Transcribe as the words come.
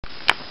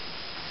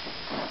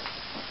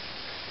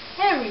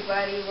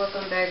everybody,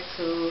 welcome back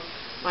to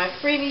my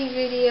freebie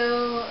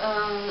video.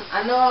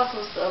 I know I was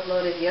supposed to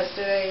upload it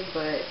yesterday,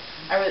 but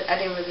I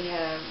didn't really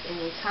have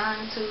any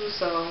time to,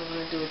 so I'm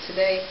going to do it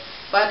today.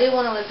 But I did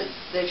want to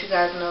let you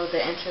guys know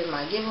that entered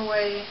my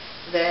giveaway,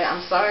 that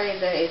I'm sorry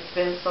that it's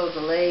been so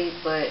delayed,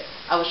 but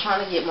I was trying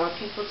to get more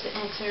people to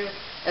enter,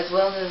 as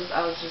well as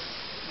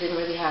didn't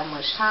really have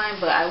much time.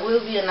 But I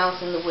will be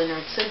announcing the winner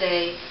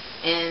today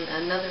in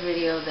another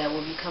video that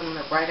will be coming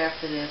up right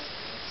after this,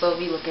 so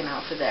be looking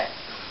out for that.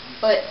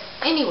 But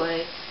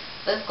anyway,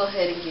 let's go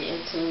ahead and get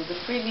into the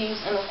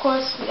freebies. And of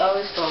course, we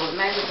always start with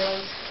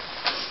magazines.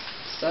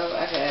 So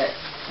I got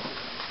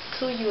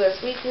 2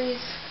 US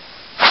weeklies,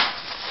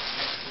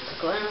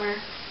 Glamour,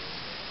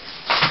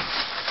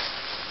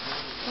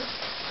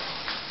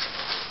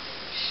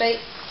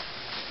 Shape,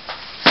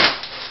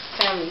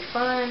 Family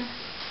Fun.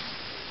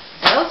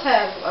 Those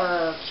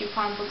have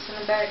coupon books in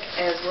the back,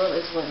 as well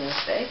as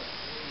Women's Day.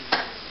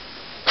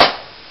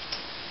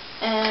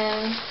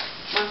 And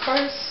my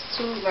first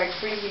two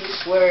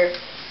freebies were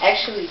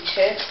actually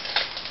checks.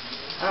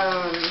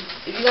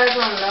 If you guys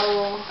don't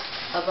know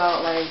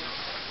about the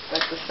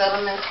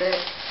settlement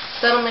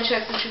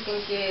checks that you can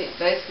get,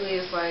 basically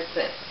it's like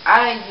that.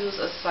 I use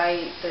a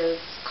site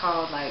that's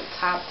called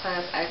Top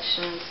Class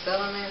Action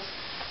Settlements,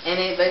 and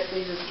it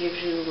basically just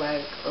gives you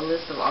a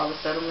list of all the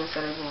settlements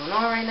that are going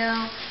on right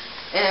now.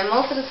 And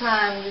most of the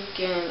time you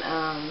can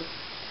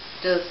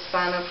just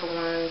sign up for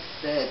ones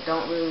that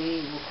don't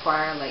really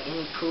require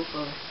any proof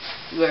of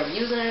you ever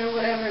using it or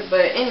whatever.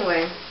 But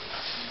anyway,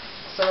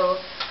 so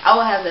I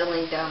will have that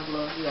link down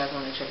below if you guys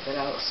want to check that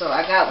out. So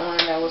I got one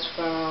that was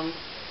from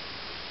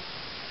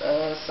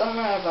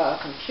somewhere about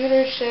a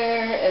computer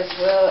share, as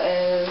well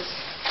as,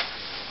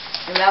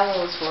 and that one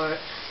was for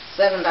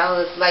 $7.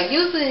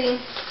 Usually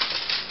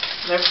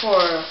they're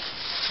for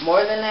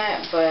more than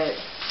that, but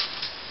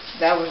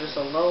that was just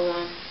a low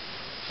one.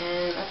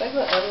 And I think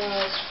the other one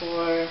was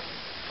for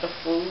the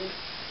food.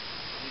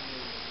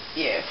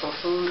 Yeah, for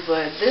food.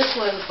 But this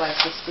was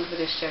the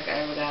stupidest check I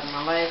ever got in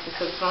my life,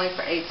 because it's only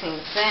for 18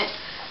 cents.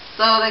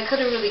 So they could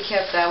have really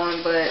kept that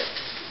one, but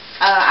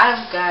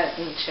I've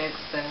gotten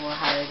checks that were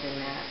higher than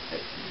that,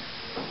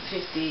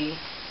 $50, $80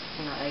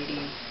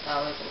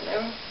 or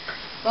whatever.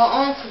 Go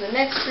on to the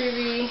next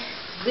freebie.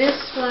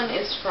 This one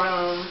is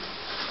from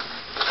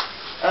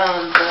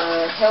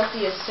the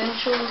Healthy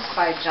Essentials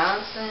by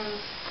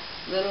Johnson's.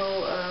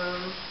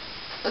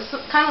 It's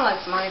kind of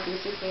like Smiley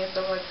 360 and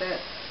stuff like that,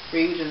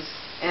 where you just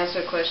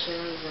answer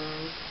questions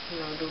and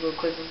do little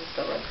quizzes and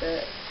stuff like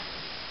that.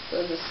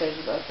 So I'll just tell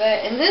you about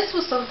that. And this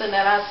was something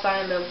that I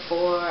signed up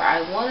for,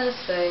 I want to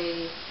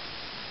say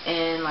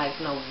in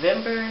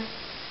November.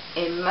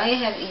 It may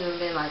have even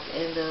been the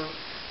end of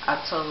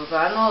October, but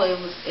I know it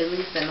was at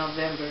least in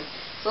November.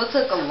 So it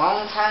took a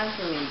long time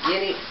for me to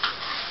get it.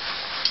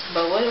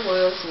 But what it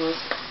was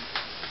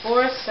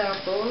 4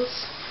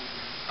 samples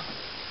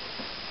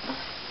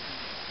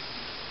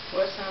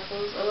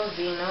of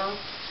Aveeno,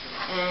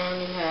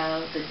 and you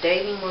have the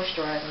Daily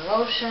Moisturizing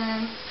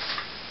Lotion,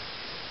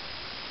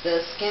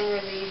 the Skin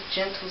Relief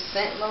Gentle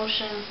Scent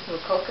Lotion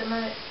with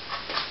coconut,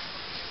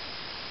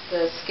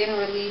 the Skin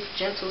Relief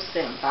Gentle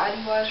Scent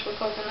Body Wash with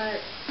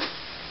coconut,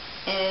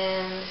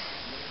 and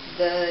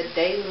the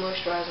Daily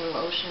Moisturizing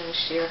Lotion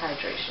Sheer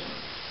Hydration.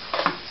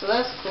 So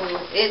that's cool.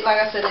 Like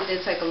I said, it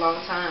did take a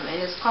long time,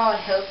 and it's called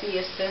Healthy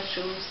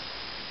Essentials.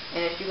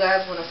 And if you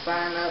guys want to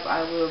sign up,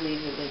 I will leave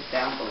the link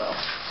down below.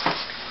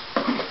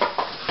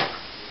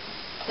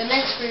 The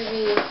next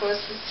freebie, of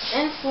course, is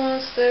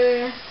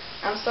Influencer.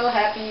 I'm so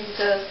happy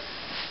because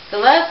the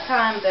last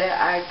time that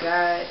I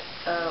got,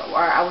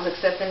 or I was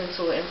accepted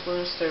into an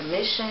influencer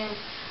mission,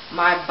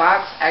 my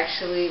box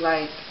actually,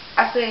 I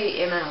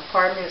stay in an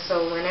apartment,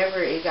 so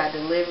whenever it got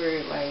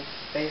delivered,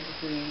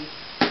 basically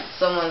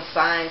someone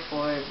signed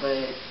for it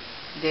but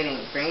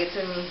didn't bring it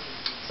to me.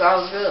 So I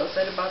was real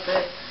upset about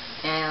that.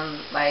 And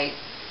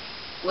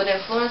with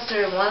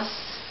Influencer, once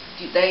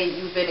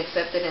you've been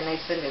accepted and they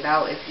send it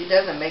out, if it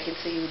doesn't make it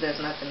to you, there's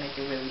nothing they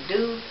can really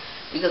do,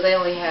 because they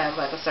only have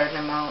a certain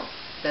amount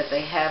that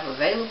they have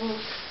available.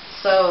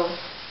 So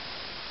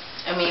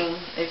I mean,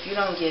 if you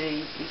don't get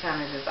it, you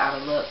kind of just out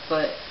of luck.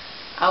 But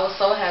I was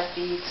so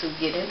happy to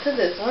get into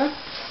this one.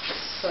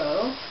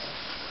 So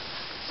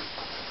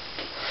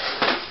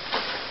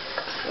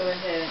go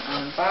ahead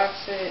and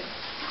unbox it.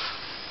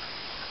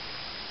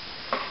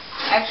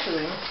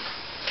 Actually,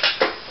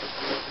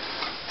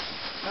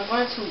 I'm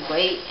going to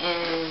wait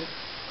and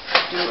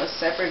do a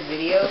separate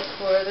video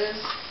for this,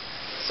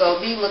 so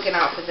be looking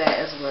out for that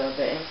as well,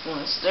 the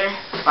Influencer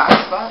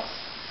box.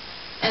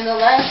 And the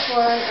last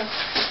one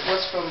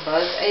was from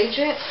Buzz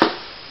Agent.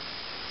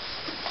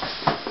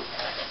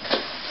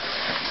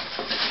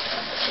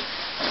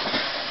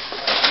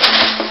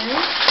 And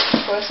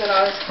of course, it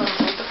always comes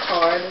with a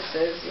card that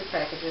says your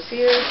package is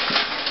here.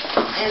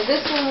 And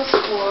this one was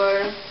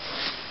for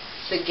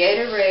the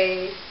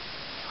Gatorade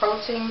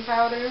protein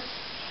powder,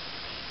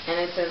 and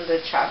it's in the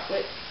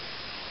chocolate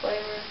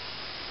flavor.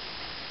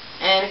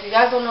 And if you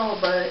guys don't know what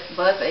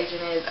Buzz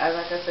Agent is,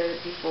 like I said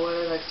before,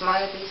 like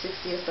Smile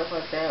 360 and stuff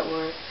like that,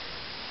 where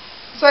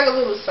it's like a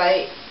little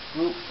site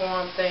group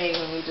forum thing,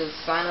 and you just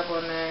sign up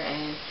on there,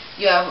 and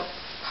you have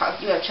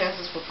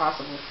chances for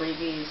possible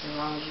freebies as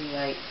long as you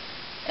like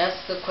ask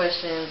the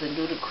questions and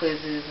do the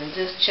quizzes and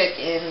just check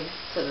in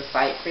to the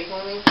site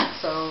frequently.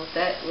 So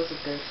that was a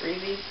good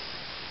freebie,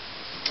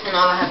 and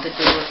all I have to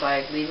do is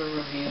like leave a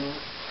review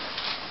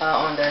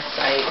on their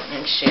site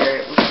and share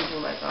it with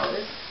people like all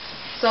this.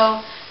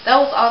 So that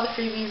was all the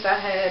freebies I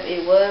had.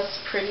 It was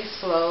pretty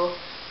slow,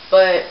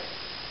 but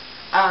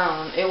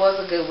it was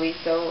a good week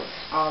though,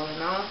 all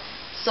in all.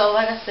 So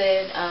like I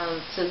said,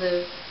 to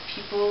the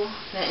people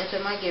that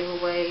entered my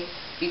giveaway,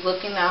 be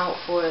looking out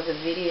for the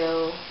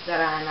video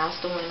that I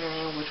announced the winner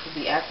in, which will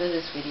be after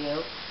this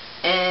video.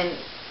 And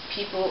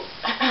people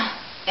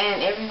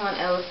and everyone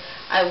else,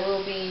 I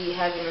will be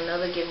having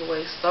another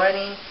giveaway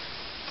starting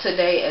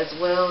today as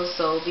well,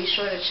 so be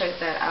sure to check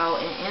that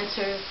out and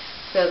enter,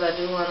 because I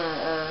do want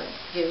to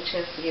give a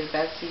chance to give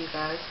back to you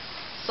guys.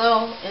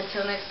 So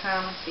until next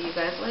time, see you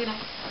guys later.